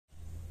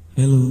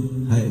Hello,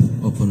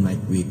 Hive, open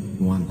mic week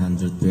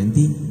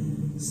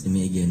 120. See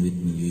me again with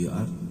me,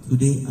 Yuyu-arts.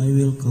 Today I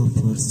will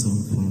cover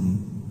song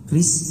from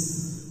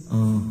KRIS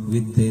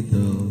with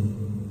title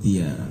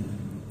TIARA.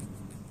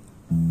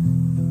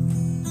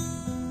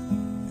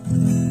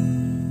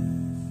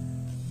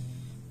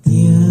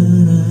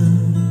 Tiara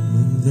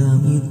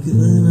menggamit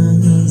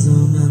kenangan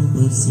zaman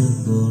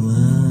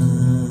bersekolah.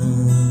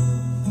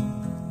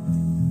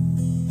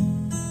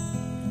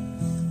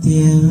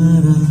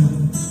 Tiara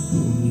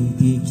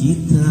mimpi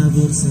kita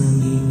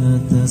bersanding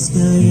atas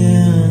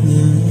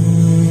gayanya.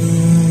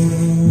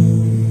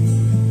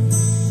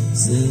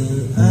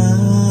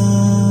 Seakan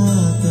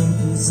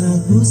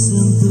pusatku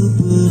sentuh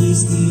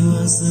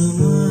peristiwa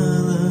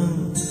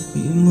semalam.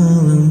 Di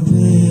malam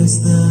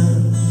pesta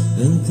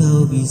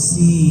engkau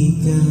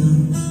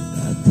bisikan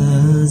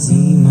kata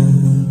zima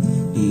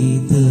di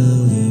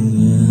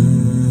telinga.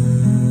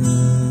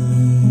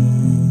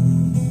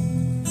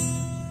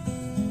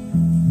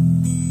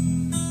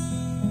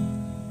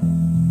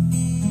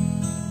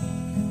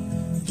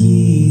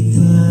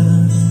 Kita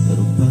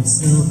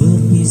terpaksa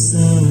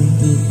berpisah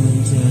untuk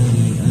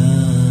mencari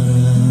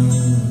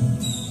arah.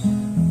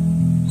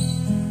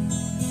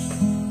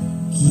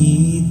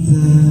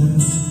 Kita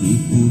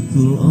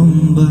dipukul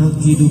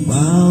ombak hidup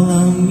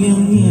alam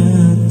yang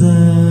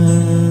nyata.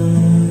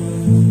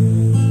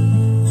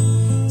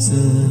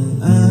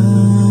 Saat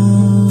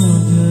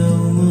kau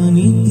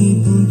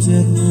meniti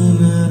puncak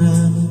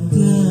menara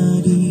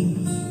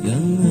gading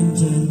yang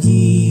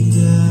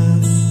menjanjikan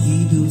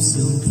hidup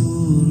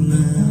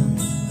sempurna,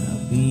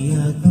 tapi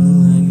aku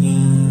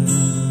hanya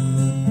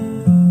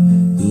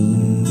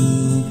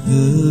tunduk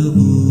ke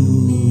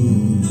bumi,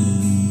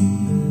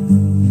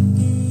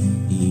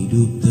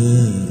 hidup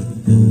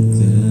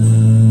tertekan.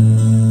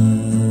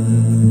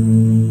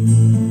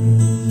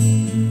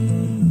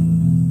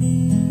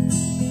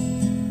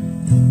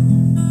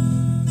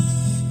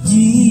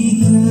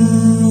 Jika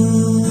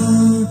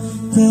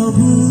kau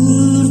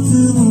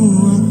bertemu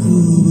aku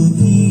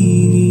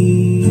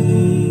begini,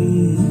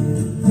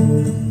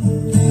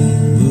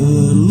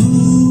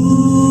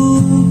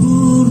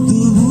 berlumpur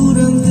tubuh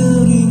dan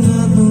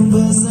keringat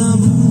membasah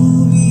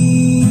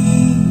bumi.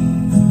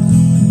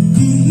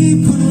 Di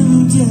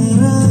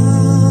penjara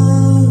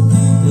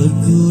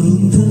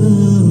terkurung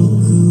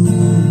terhukum,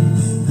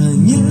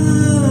 hanya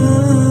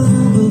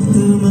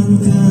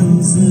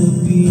bertemankan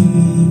sepi.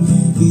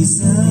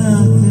 Bisakah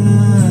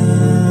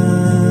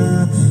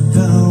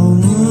kau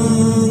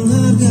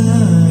menghargai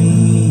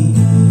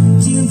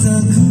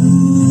cintaku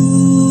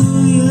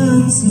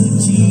yang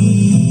suci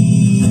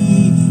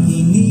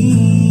ini?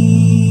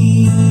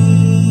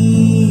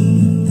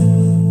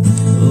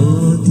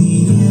 Oh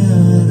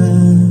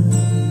Tiara,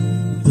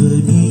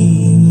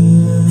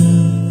 pedihnya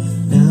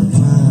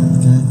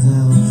dapatkah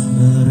kau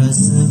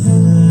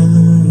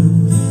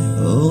merasakan?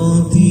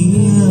 Oh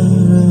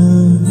Tiara,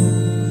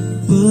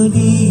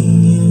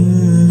 pedihnya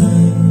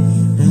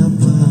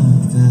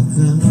dapatkah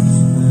kau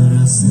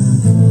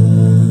merasakan?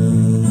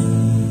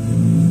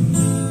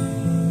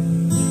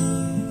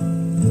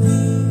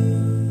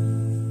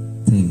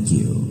 Thank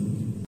you.